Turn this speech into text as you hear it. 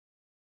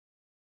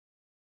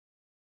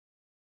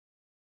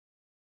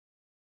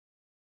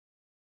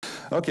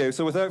Okay,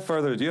 so without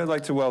further ado, I'd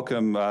like to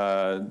welcome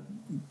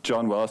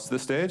John Willis to the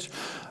stage.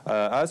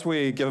 As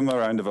we give him a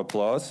round of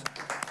applause,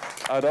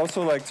 I'd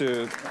also like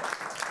to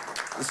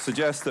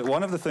suggest that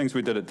one of the things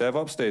we did at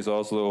DevOps Days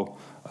Oslo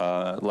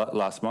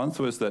last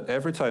month was that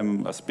every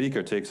time a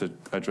speaker takes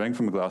a drink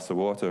from a glass of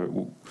water,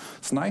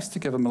 it's nice to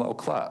give him a little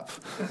clap,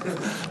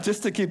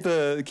 just to keep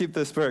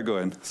the spirit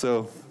going.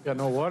 So got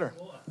no water.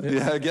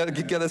 Yeah, get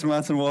this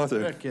man some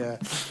water. Heck yeah.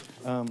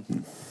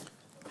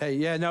 Hey,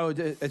 yeah, no,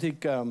 I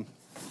think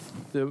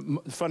the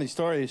funny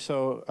story.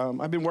 So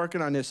I've been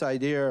working on this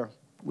idea,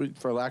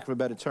 for lack of a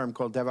better term,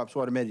 called DevOps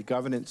Automated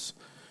Governance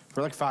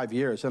for like 5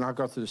 years, and I'll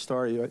go through the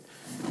story.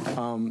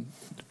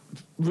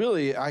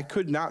 Really, I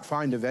could not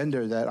find a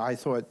vendor that I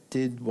thought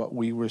did what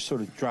we were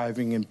sort of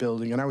driving and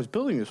building. And I was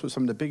building this with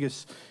some of the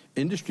biggest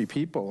industry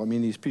people. I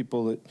mean, these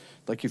people that,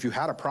 like, if you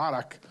had a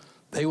product,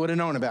 they would have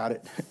known about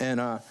it. And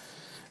I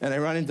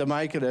run into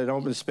Mike at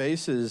Open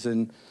Spaces,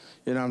 and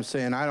you know, I'm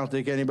saying, I don't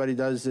think anybody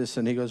does this.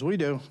 And he goes, we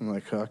do. I'm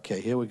like,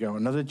 okay, here we go.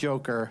 Another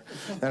joker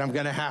that I'm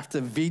going to have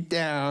to beat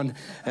down.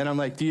 And I'm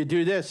like, do you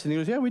do this? And he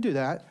goes, yeah, we do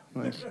that.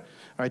 I'm like, all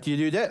right, do you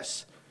do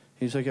this?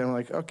 He's like, and I'm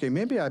like, okay,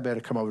 maybe I better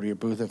come over to your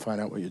booth and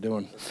find out what you're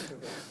doing.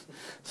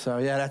 So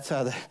yeah, that's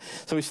how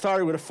so we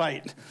started with a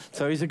fight.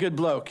 So he's a good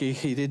bloke.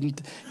 He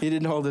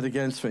didn't hold it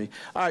against me.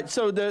 All right,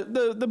 so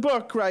the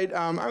book, right?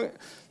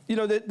 You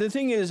know, the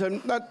thing is,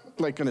 I'm not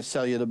like going to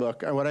sell you the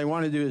book. What I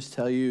want to do is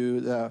tell you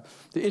the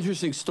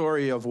interesting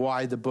story of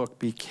why the book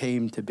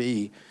became to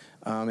be,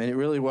 and it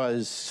really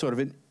was sort of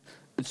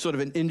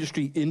an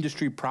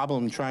industry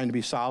problem trying to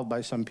be solved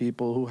by some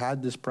people who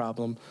had this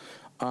problem.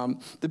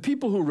 The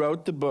people who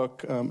wrote the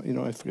book, you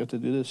know, I forgot to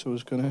do this. I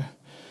was going to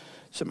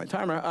set my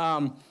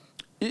timer.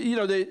 You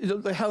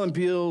know, Helen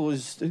Beale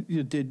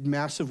did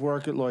massive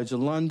work at Lloyd's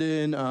of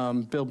London.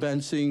 Bill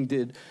Bensing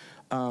did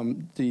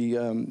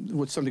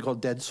what's something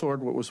called Dead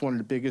Sword, what was one of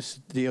the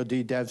biggest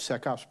DoD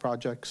DevSecOps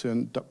projects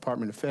in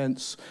Department of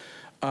Defense.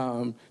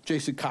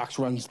 Jason Cox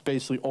runs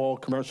basically all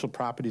commercial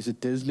properties at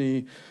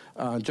Disney.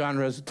 John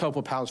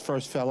Topopal's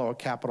first fellow at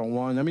Capital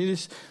One. I mean,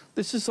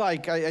 this is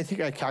like, I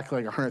think I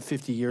calculate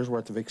 150 years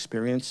worth of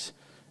experience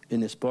in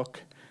this book.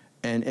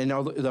 And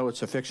although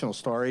it's a fictional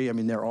story, I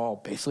mean, they're all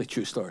basically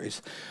true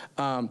stories.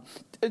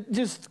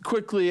 Just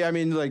quickly, I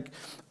mean, like,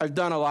 I've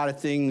done a lot of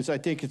things. I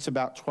think it's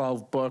about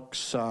 12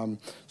 books,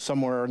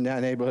 somewhere in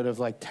that neighborhood of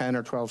like 10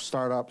 or 12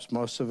 startups,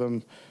 most of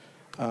them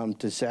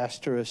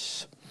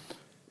disastrous,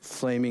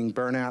 flaming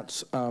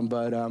burnouts.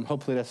 But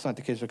hopefully that's not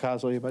the case with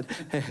Kosli.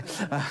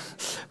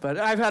 But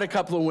I've had a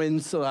couple of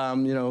wins, you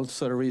know,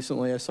 sort of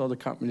recently. I sold a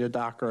company to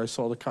Docker. I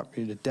sold a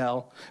company to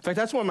Dell. In fact,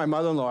 that's when my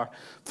mother-in-law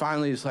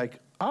finally is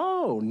like,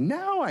 oh,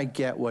 now I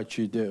get what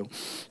you do.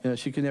 You know,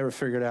 she could never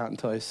figure it out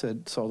until I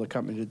said sold a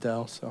company to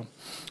Dell. So,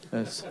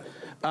 that's,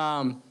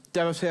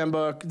 DevOps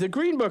Handbook. The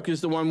Green Book is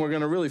the one we're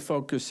going to really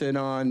focus in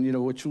on, you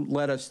know, which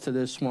led us to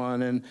this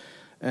one.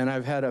 And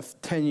I've had a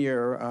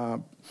 10-year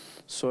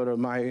sort of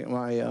my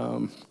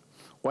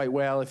white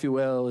whale, if you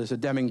will, is a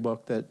Deming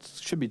book that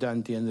should be done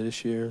at the end of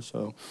this year.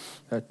 So,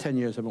 10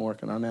 years I've been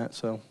working on that.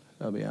 So.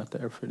 That'll be out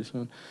there pretty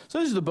soon. So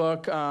this is the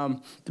book.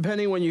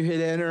 Depending when you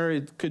hit enter,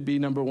 it could be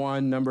number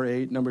 1, number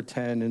 8, number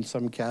 10 in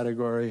some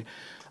category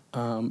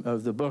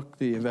of the book,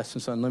 The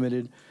Investments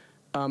Unlimited.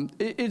 I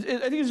think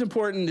it's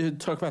important to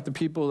talk about the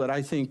people that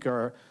I think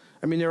are,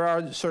 I mean, there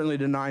are certainly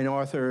the 9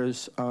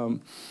 authors,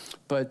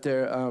 but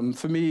there,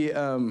 for me,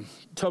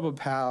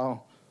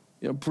 Topopal,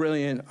 you know,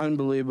 brilliant,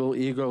 unbelievable,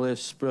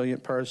 egoless,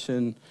 brilliant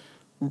person.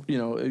 You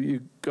know,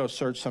 you go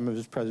search some of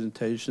his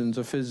presentations,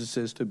 a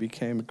physicist who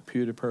became a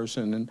computer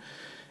person.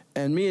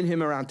 And me and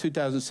him around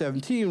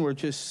 2017 were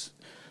just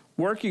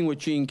working with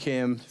Gene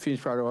Kim,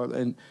 Phoenix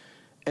Product,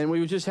 and we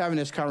were just having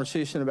this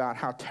conversation about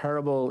how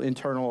terrible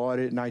internal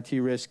audit and IT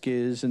risk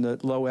is and the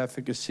low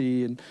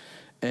efficacy. And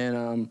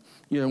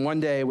you know, one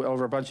day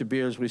over a bunch of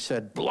beers, we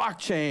said,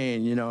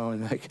 blockchain, you know,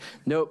 and like,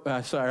 nope,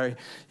 sorry.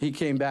 He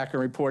came back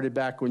and reported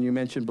back when you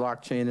mentioned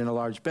blockchain in a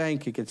large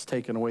bank, it gets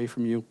taken away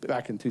from you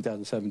back in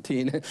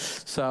 2017.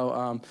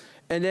 So,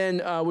 and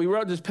then we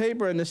wrote this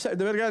paper, and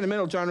the guy in the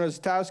middle, John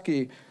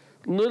Rosatowski,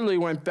 literally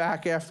went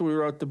back after we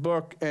wrote the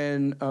book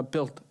and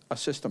built a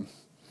system.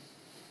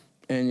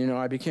 And, you know,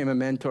 I became a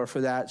mentor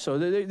for that. So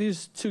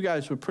these two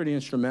guys were pretty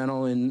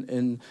instrumental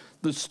in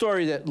the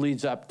story that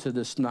leads up to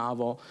this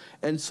novel.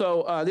 And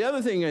so the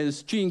other thing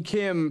is Gene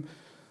Kim,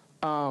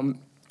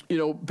 you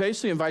know,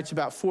 basically invites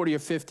about 40 or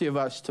 50 of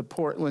us to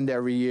Portland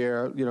every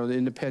year. You know,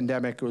 in the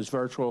pandemic, it was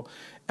virtual.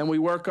 And we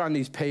work on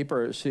these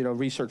papers, you know,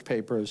 research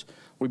papers.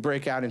 We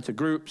break out into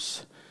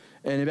groups.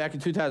 And back in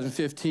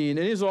 2015,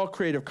 it is all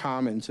Creative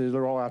Commons.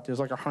 They're all out there.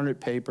 There's like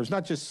 100 papers,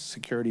 not just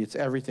security, it's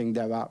everything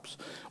DevOps,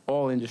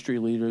 all industry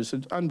leaders.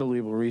 It's an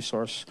unbelievable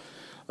resource,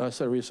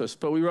 set of resources.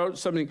 But we wrote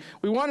something,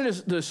 we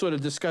wanted to sort of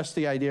discuss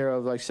the idea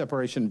of like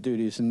separation of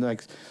duties and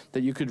like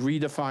that you could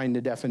redefine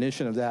the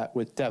definition of that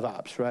with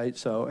DevOps, right?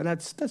 So, and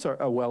that's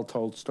a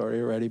well-told story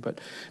already. But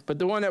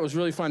the one that was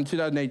really fun, in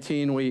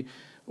 2018,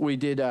 we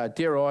did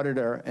Dear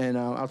Auditor, and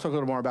I'll talk a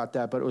little more about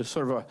that, but it was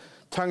sort of a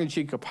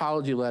tongue-in-cheek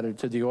apology letter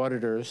to the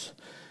auditors.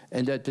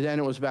 And then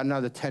it was about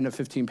another 10 to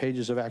 15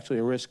 pages of actually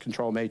a risk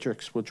control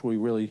matrix, which we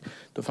really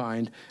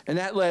defined. And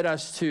that led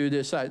us to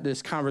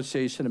this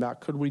conversation about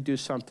could we do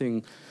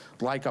something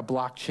like a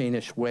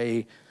blockchain-ish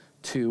way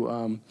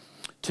to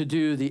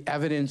do the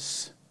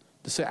evidence,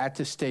 the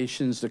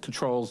attestations, the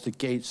controls, the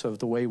gates of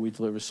the way we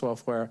deliver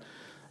software.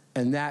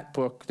 And that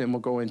book, then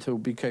we'll go into,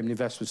 became the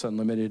Investments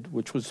Unlimited,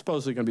 which was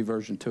supposedly going to be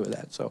version 2 of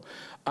that. So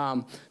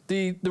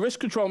the risk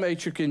control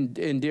matrix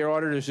in Dear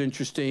Auditor is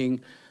interesting.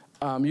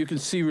 You can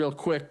see real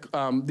quick,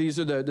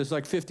 there's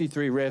like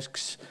 53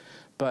 risks,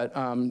 but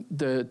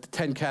the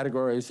 10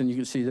 categories, and you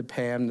can see the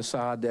PAM, the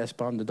SOD, the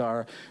SBOM, the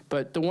DARA.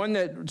 But the one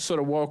that sort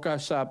of woke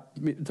us up,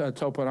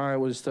 Topo and I,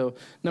 was the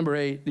number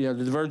 8, the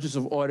divergence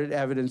of audit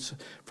evidence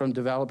from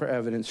developer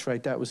evidence,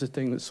 right? That was the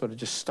thing that sort of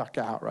just stuck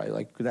out, right?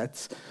 Like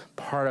that's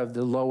part of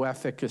the low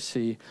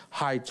efficacy,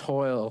 high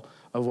toil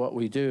of what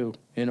we do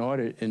in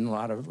audit in a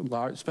lot of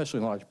especially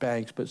in large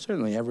banks, but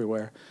certainly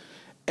everywhere.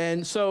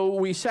 And so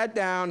we sat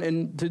down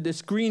and did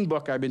this green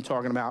book I've been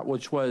talking about,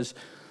 which was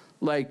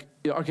like,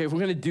 okay, if we're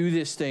going to do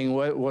this thing,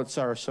 what's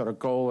our sort of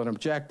goal and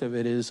objective?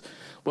 It is,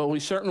 well, we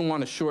certainly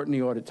want to shorten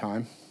the audit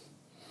time.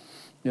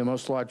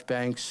 Most large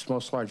banks,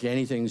 most large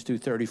anythings do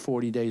 30,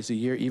 40 days a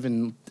year,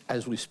 even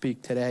as we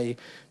speak today,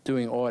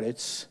 doing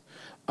audits.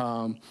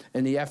 And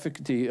the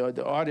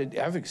audit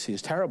efficacy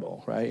is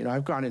terrible, right?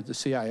 I've gone into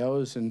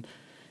CIOs and,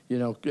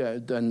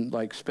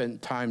 done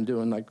spent time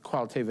doing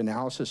qualitative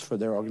analysis for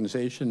their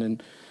organization,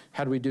 and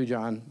how do we do,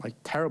 John? Like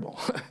terrible,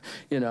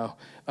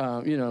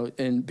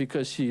 and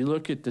because you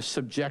look at the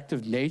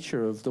subjective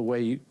nature of the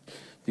way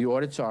the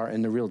audits are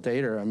and the real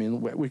data. I mean,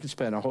 we could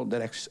spend the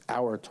next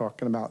hour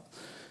talking about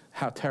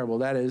how terrible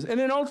that is. And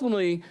then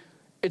ultimately,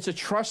 it's a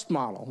trust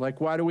model. Like,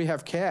 why do we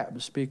have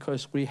cabs?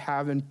 Because we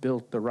haven't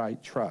built the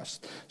right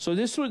trust. So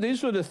these were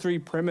the 3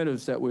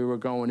 primitives that we were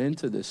going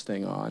into this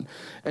thing on.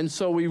 And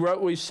so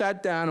we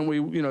sat down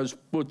and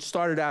what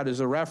started out as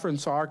a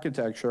reference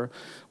architecture,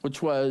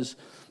 which was,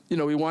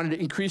 we wanted to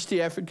increase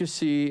the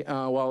efficacy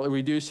while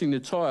reducing the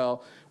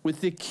toil, with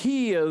the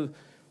key of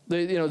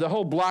the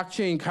whole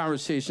blockchain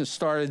conversation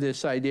started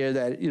this idea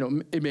that,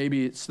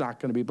 maybe it's not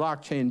going to be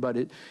blockchain, but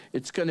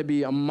it's going to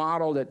be a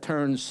model that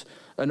turns,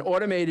 an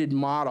automated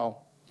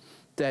model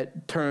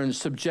that turns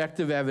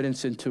subjective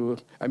evidence into,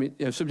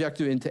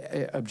 subjective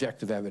into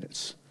objective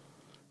evidence.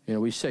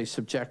 We say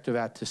subjective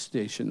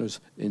attestation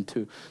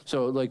into,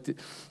 so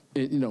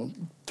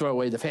throw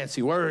away the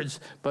fancy words,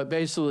 but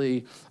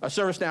basically a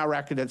ServiceNow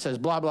record that says,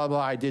 blah, blah,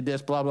 blah, I did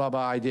this, blah, blah,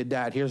 blah, I did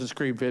that, here's a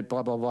screen print,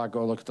 blah, blah, blah,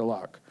 go look at the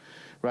log,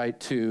 right?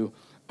 To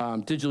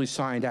digitally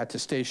signed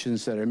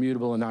attestations that are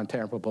immutable and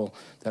non-tamperable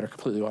that are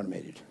completely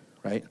automated,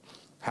 right?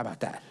 How about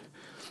that?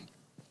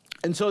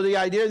 And so the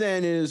idea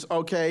then is,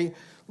 okay,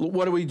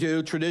 what do we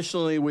do?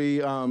 Traditionally, we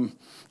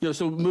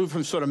so move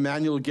from sort of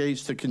manual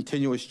gates to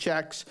continuous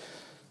checks.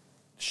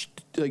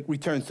 Like we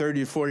turn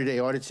 30 to 40-day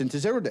audits into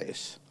 0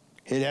 days.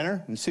 Hit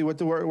enter and see what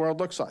the world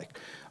looks like.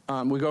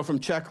 We go from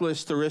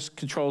checklists to risk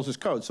controls as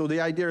code. So the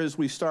idea is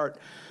we start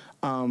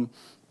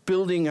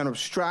building an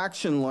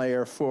abstraction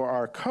layer for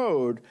our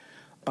code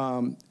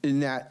in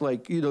that,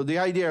 the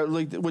idea,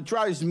 what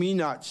drives me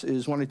nuts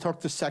is when I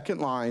talk to second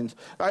lines.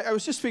 I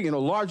was just speaking to a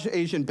large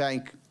Asian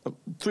bank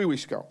 3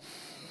 weeks ago,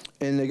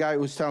 and the guy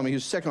was telling me he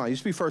was second line. He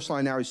used to be first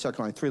line, now he's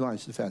second line, 3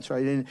 lines of defense,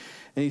 right? And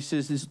he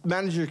says, this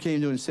manager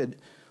came to him and said,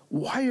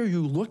 why are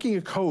you looking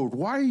at code?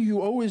 Why are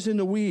you always in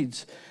the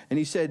weeds? And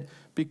he said,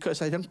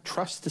 because I don't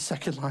trust the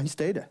second line's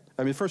data.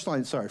 First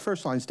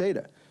line's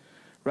data,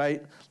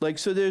 right?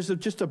 So there's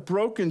just a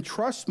broken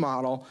trust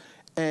model,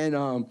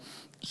 and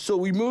so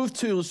we moved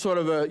to sort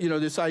of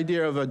this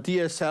idea of a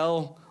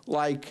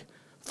DSL-like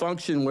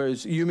function where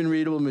it's human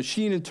readable,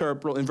 machine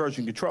interpretable, and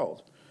version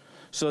controlled.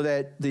 So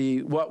that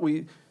what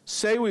we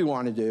say we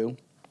want to do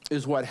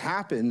is what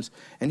happens.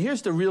 And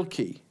here's the real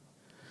key.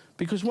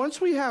 Because once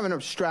we have an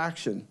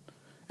abstraction,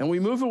 and we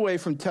move away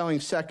from telling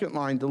second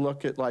line to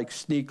look at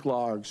sneak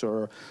logs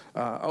or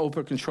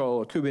OPA control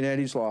or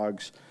Kubernetes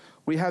logs,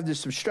 we have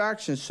this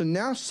abstraction. So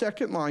now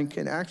second line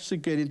can actually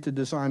get into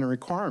designer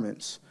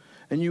requirements.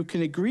 And you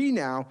can agree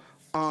now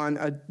on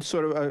a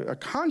sort of a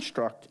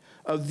construct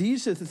of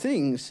these are the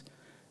things,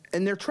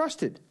 and they're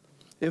trusted.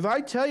 If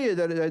I tell you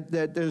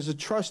that there's a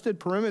trusted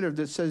perimeter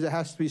that says it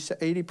has to be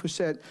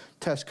 80%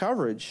 test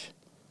coverage,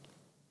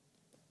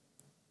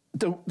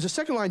 the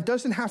second line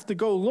doesn't have to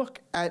go look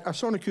at a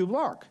SonarQube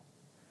log.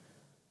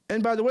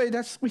 And by the way,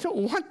 we don't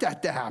want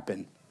that to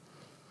happen,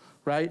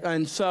 right?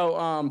 And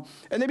so,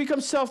 and they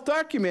become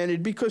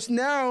self-documented because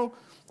now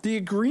the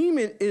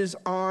agreement is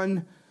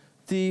on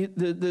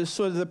the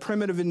sort of the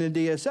primitive in the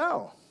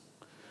DSL,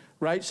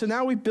 right? So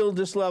now we build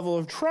this level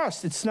of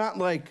trust. It's not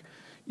like,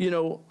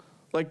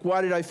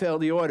 why did I fail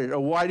the audit? Or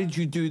why did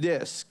you do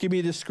this? Give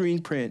me the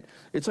screen print.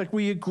 It's like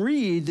we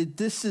agree that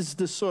this is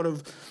the sort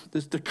of,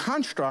 the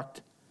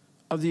construct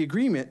of the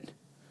agreement.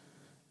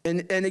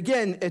 And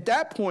again, at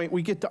that point,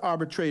 we get to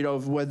arbitrate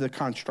over whether the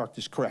construct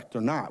is correct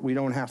or not. We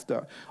don't have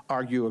to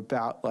argue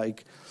about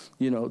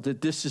that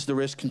this is the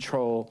risk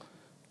control.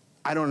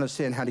 I don't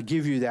understand how to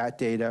give you that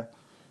data.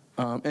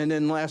 And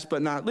then last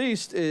but not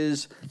least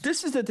is,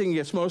 this is the thing that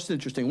gets most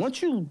interesting.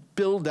 Once you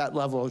build that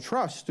level of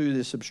trust through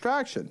this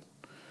abstraction,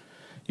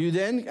 you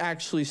then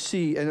actually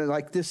see, and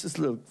like this is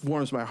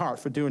warms my heart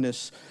for doing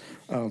this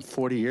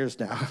 40 years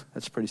now.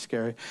 That's pretty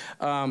scary.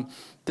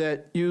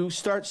 That you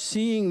start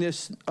seeing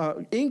this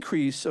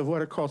increase of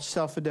what are called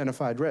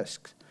self-identified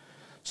risks.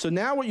 So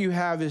now what you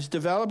have is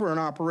developer and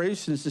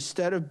operations,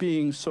 instead of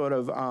being sort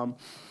of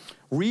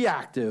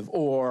reactive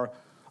or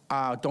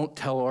don't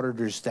tell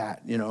auditors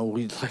that,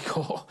 we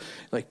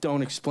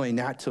don't explain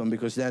that to them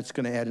because that's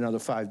going to add another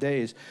 5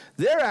 days.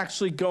 They're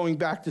actually going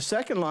back to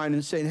second line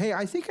and saying, hey,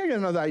 I think I got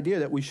another idea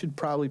that we should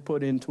probably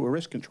put into a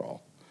risk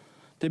control.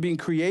 They're being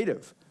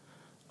creative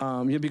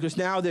because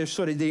now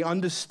they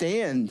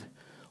understand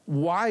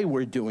why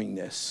we're doing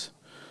this.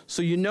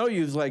 So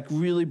you've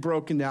really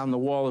broken down the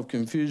wall of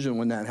confusion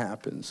when that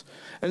happens.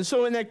 And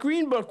so in that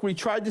green book, we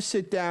tried to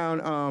sit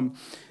down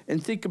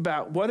and think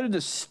about what are the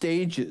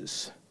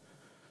stages.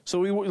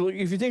 So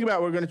if you think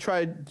about it, we're going to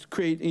try to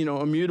create,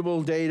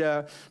 immutable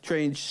data,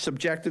 change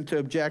subjective to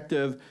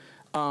objective.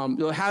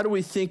 How do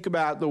we think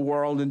about the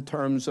world in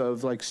terms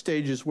of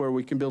stages where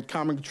we can build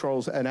common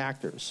controls and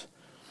actors?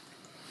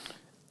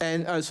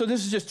 And so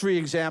this is just 3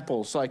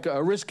 examples, like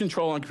risk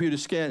control on computer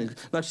scanning.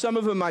 Now, some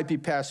of them might be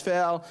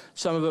pass-fail,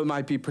 some of it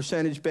might be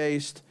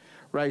percentage-based,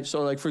 right?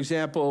 So for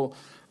example,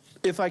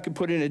 if I could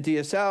put in a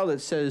DSL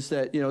that says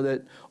that,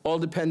 that all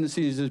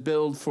dependencies is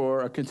built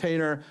for a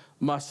container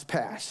must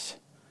pass.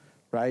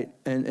 Right?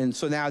 And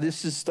so now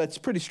that's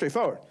pretty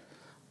straightforward.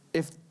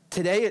 If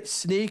today it's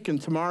Sneak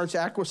and tomorrow it's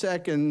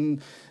Aquasec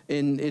and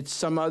it's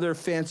some other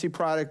fancy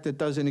product that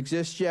doesn't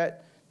exist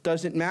yet,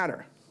 doesn't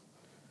matter.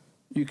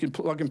 You can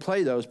plug and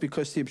play those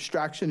because the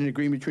abstraction and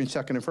agreement between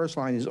second and first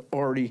line is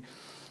already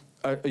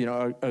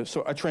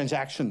a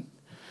transaction.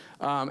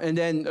 And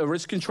then a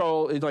risk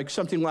control is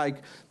something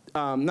like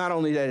not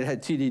only that it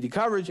had TDD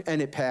coverage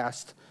and it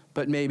passed,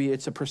 but maybe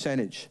it's a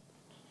percentage.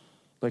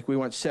 We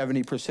want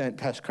 70%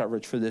 test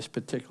coverage for this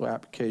particular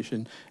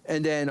application.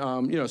 And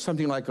then,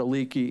 something like a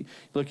leaky,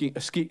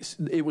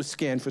 it was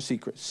scanned for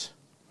secrets.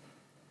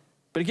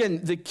 But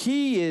again, the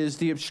key is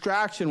the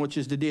abstraction, which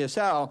is the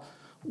DSL,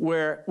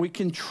 where we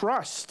can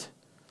trust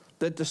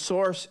that the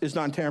source is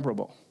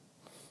non-tamperable.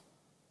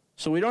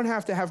 So we don't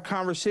have to have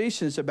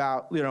conversations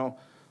about,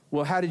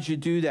 well, how did you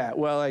do that?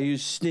 Well, I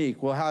used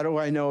Sneak. Well, how do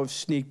I know if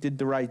Sneak did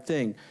the right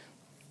thing?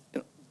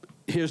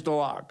 Here's the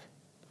log.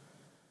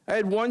 I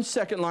had one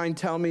second line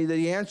tell me that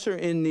the answer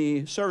in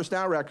the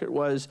ServiceNow record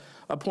was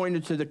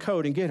pointed to the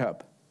code in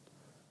GitHub.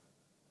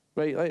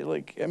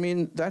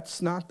 Right?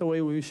 That's not the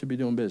way we should be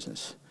doing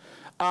business.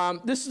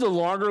 This is a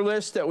longer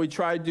list that we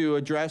tried to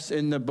address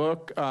in the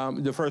book,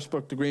 the first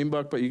book, the green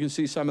book, but you can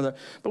see some of the.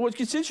 But what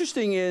gets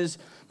interesting is,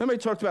 remember I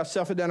talked about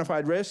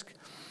self-identified risk?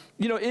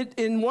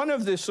 In one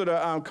of the sort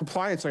of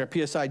compliance, like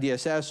a PSI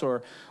DSS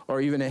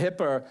or even a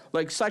HIPAA,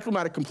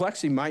 cyclomatic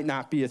complexity might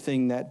not be a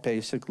thing that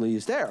basically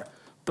is there.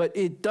 But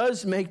it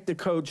does make the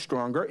code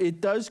stronger,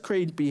 it does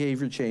create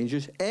behavior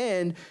changes,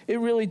 and it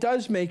really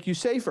does make you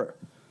safer.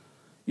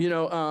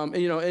 And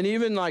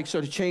even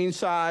sort of chain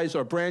size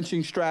or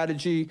branching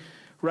strategy,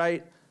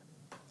 right?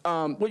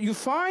 What you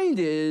find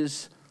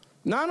is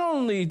not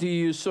only do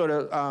you sort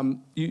of,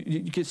 you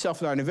get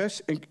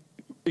self-identified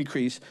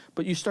increase,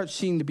 but you start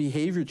seeing the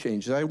behavior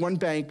changes. I had one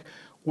bank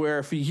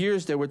where for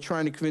years they were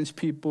trying to convince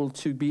people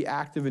to be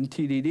active in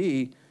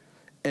TDD,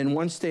 and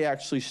once they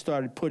actually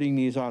started putting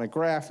these on a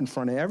graph in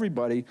front of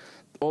everybody,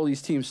 all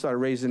these teams started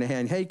raising their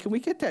hand, hey, can we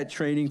get that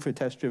training for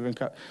test-driven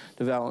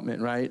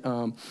development, right?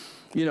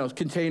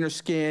 Container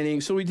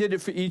scanning. So we did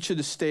it for each of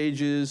the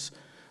stages.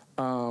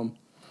 And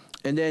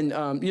then,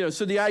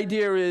 so the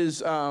idea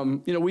is,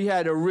 we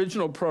had an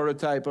original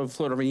prototype of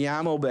sort of a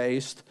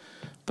YAML-based,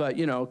 but,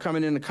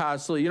 coming into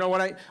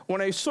Kosli,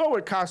 when I saw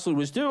what Kosli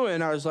was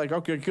doing, I was like,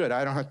 okay, good.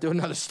 I don't have to do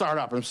another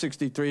startup. I'm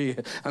 63.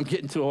 I'm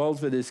getting too old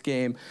for this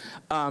game.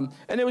 And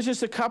there was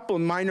just a couple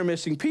of minor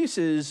missing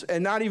pieces,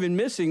 and not even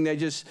missing. They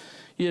just,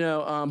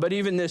 but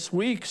even this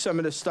week, some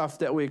of the stuff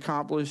that we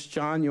accomplished,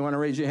 John, you want to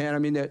raise your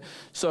hand?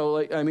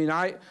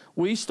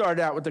 We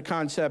started out with the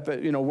concept,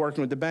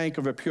 working with the bank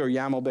of a pure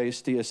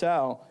YAML-based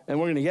DSL, and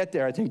we're going to get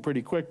there, I think,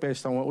 pretty quick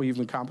based on what we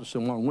even accomplished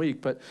in 1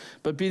 week. But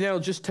being able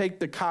to just take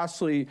the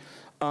Kosli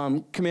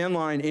command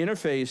line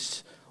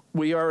interface,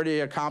 we already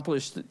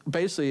accomplished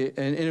basically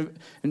an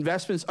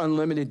Investments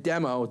Unlimited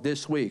demo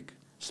this week,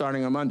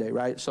 starting on Monday,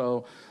 right?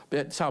 So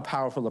that's how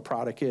powerful the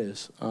product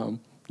is.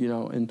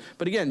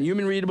 But again,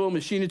 human readable,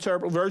 machine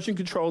interpretable, version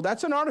control,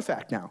 that's an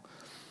artifact now.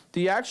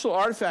 The actual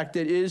artifact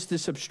that is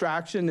this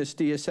abstraction, this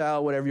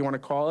DSL, whatever you want to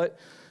call it,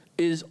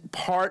 is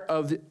part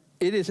of it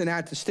is an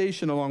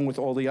attestation along with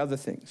all the other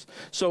things.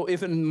 So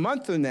if in a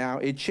month from now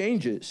it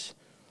changes,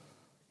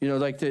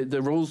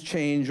 the rules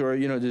change, or,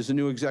 there's a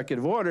new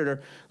executive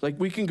auditor,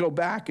 we can go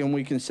back and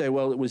we can say,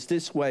 well, it was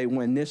this way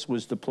when this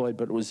was deployed,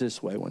 but it was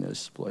this way when it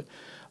was deployed.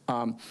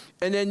 And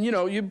then,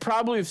 you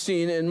probably have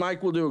seen, and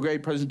Mike will do a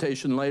great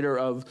presentation later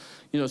of,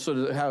 sort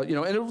of how,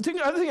 and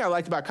the other thing I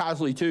liked about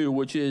Kosli too,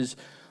 which is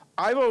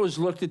I've always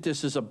looked at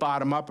this as a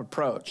bottom-up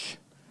approach,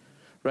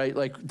 right?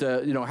 Like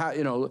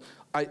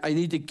I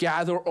need to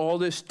gather all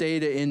this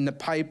data in the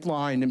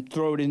pipeline and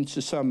throw it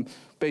into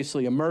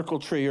basically a Merkle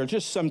tree or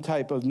just some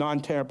type of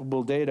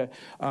non-tamperable data.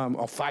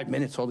 5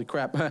 minutes, holy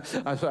crap.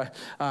 I'm sorry.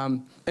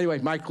 Anyway,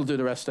 Mike will do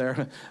the rest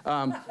there.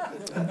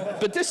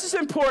 But this is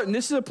important.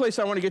 This is a place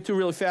I want to get to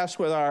really fast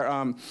with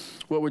our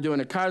what we're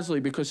doing at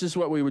Kosli, because this is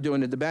what we were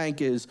doing at the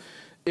bank is,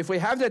 if we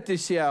have that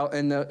DCL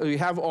and we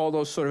have all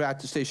those sort of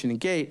attestation and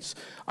gates,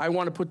 I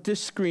want to put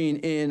this screen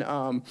in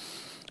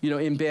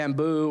in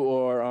Bamboo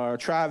or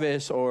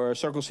Travis or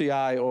Circle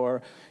CI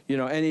or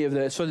any of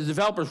the, so the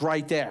developer's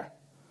right there.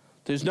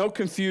 There's no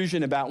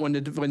confusion about when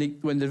the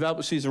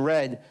developer sees a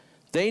red,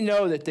 they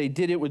know that they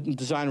did it with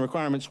design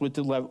requirements with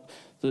the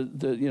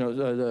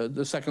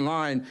second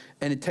line,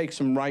 and it takes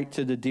them right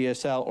to the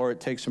DSL or it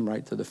takes them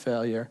right to the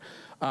failure.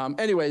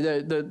 Anyway,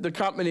 the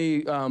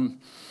company.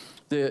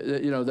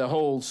 The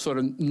whole sort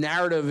of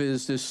narrative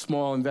is this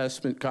small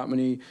investment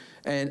company,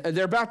 and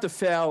they're about to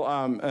fail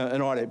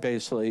an audit,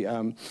 basically.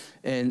 And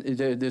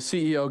the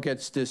CEO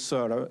gets this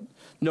sort of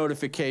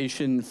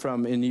notification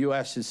from, in the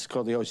U.S., it's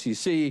called the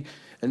OCC,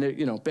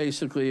 and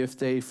basically if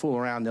they fool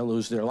around, they'll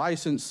lose their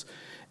license.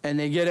 And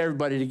they get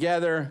everybody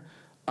together.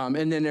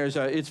 And then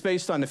it's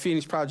based on the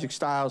Phoenix Project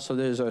style, so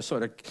there's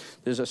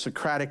a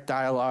Socratic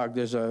dialogue,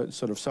 there's a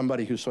sort of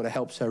somebody who sort of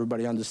helps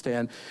everybody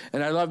understand.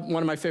 And I love,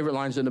 one of my favorite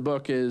lines in the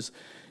book is,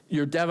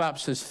 your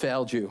DevOps has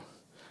failed you.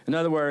 In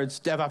other words,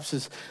 DevOps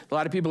is, a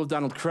lot of people have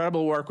done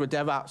incredible work with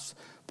DevOps,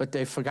 but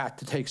they forgot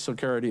to take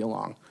security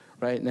along,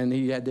 right? And then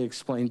he had to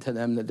explain to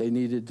them that they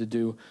needed to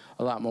do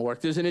a lot more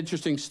work. There's an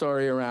interesting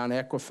story around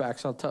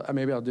Equifax,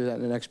 maybe I'll do that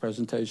in the next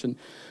presentation.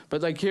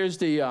 But like, here's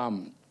the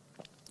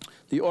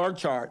org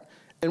chart.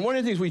 And one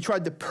of the things we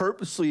tried to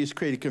purposely is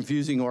create a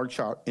confusing org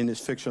chart in this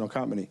fictional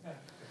company,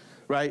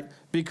 right?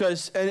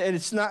 Because, and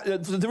it's not,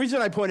 the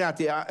reason I point out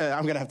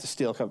I'm going to have to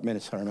steal a couple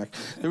minutes, sorry, Mike.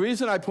 The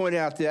reason I point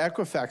out the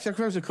Equifax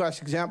is a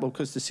classic example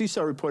because the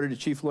CISO reported to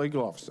chief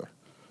legal officer.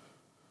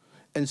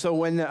 And so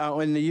when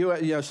the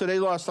U.S., so they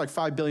lost like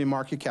 $5 billion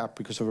market cap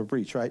because of a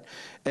breach, right?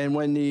 And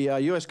when the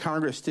U.S.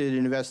 Congress did an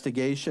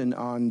investigation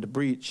on the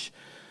breach,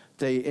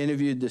 they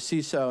interviewed the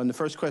CISO, and the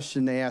first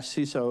question they asked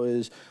CISO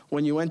is,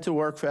 when you went to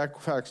work for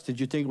Equifax, did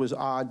you think it was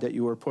odd that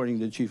you were reporting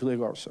to the chief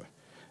legal officer?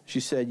 She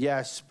said,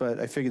 yes, but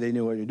I figured they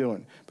knew what you're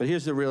doing. But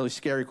here's the really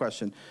scary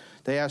question.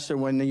 They asked her,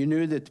 when you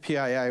knew that the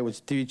PII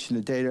was breached and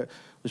the data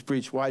was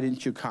breached, why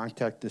didn't you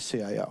contact the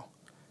CIO?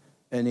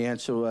 And the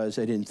answer was,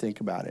 I didn't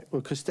think about it.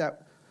 Well, because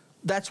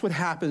that's what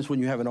happens when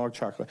you have an org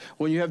chart.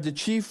 When you have the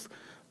chief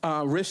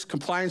risk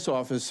compliance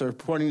officer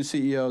reporting to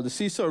the CEO, the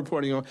CISO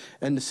reporting,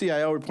 and the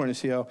CIO reporting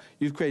to the CEO,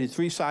 you've created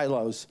 3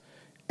 silos.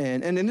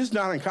 And this is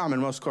not uncommon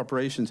in most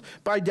corporations.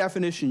 By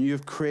definition,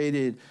 you've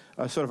created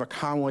sort of a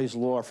Conway's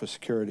law for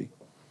security,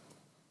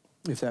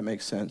 if that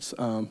makes sense.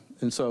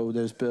 And so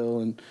there's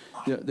Bill, and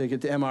they get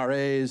the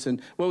MRAs.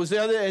 And what was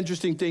the other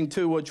interesting thing,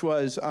 too, which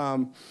was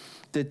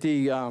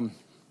that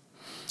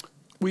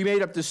we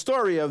made up the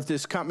story of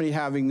this company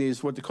having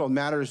these, what they call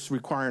matters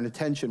requiring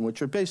attention,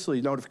 which are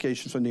basically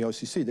notifications from the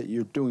OCC that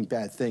you're doing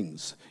bad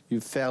things.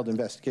 You've failed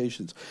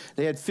investigations.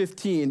 They had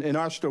 15, in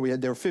our store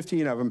there were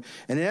 15 of them,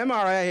 and an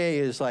MRA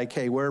is like,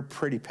 hey, we're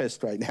pretty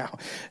pissed right now.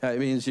 It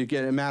means you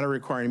get a matter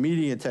requiring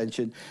immediate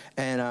attention,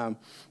 and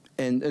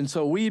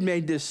so we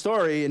made this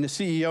story, and the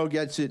CEO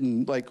gets it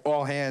in like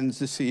all hands.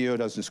 The CEO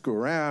doesn't screw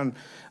around,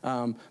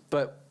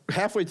 but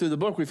halfway through the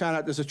book, we found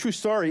out there's a true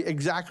story.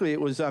 Exactly, it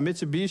was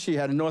Mitsubishi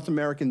had a North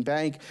American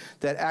bank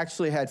that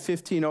actually had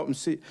 15 open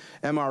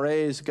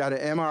MRAs, got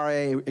an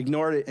MRA,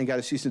 ignored it, and got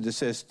a cease and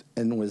desist,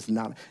 and was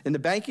not. In the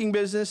banking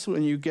business,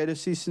 when you get a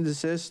cease and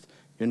desist,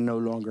 you're no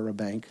longer a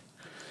bank.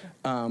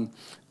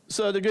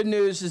 So the good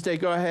news is they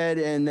go ahead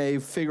and they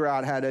figure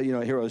out how to,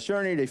 hero's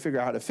journey, they figure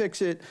out how to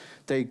fix it.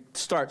 They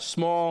start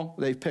small.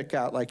 They pick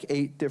out like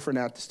 8 different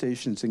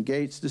attestations and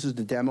gates. This is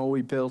the demo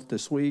we built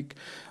this week.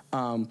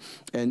 And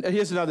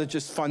here's another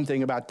just fun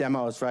thing about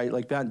demos, right?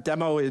 Like that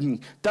demoing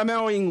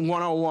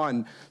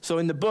 101. So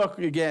in the book,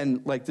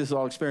 again, like this is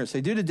all experience.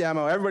 They do the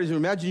demo. Everybody's,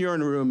 imagine you're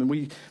in a room, and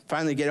we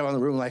finally get out in the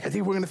room like, I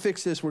think we're going to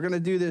fix this. We're going to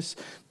do this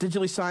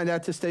digitally signed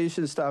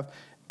attestation stuff,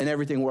 and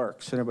everything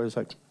works. And everybody's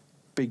like,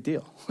 big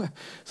deal.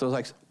 So it's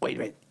like, wait a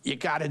minute, you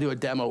got to do a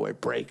demo where it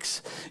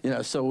breaks.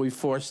 So we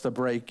forced the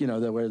break,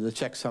 where the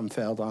checksum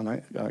failed on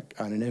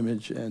an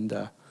image, and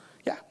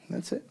yeah,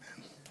 that's it.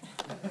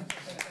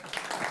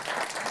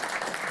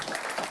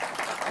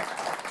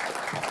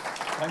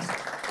 Thanks.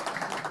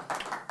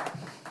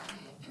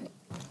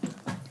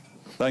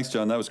 Thanks,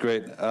 John. That was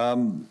great.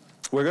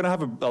 We're going to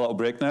have a little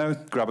break now.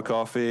 Grab a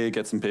coffee,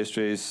 get some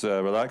pastries,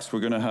 relax.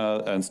 We're going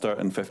to start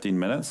in 15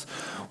 minutes.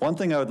 One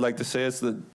thing I would like to say is that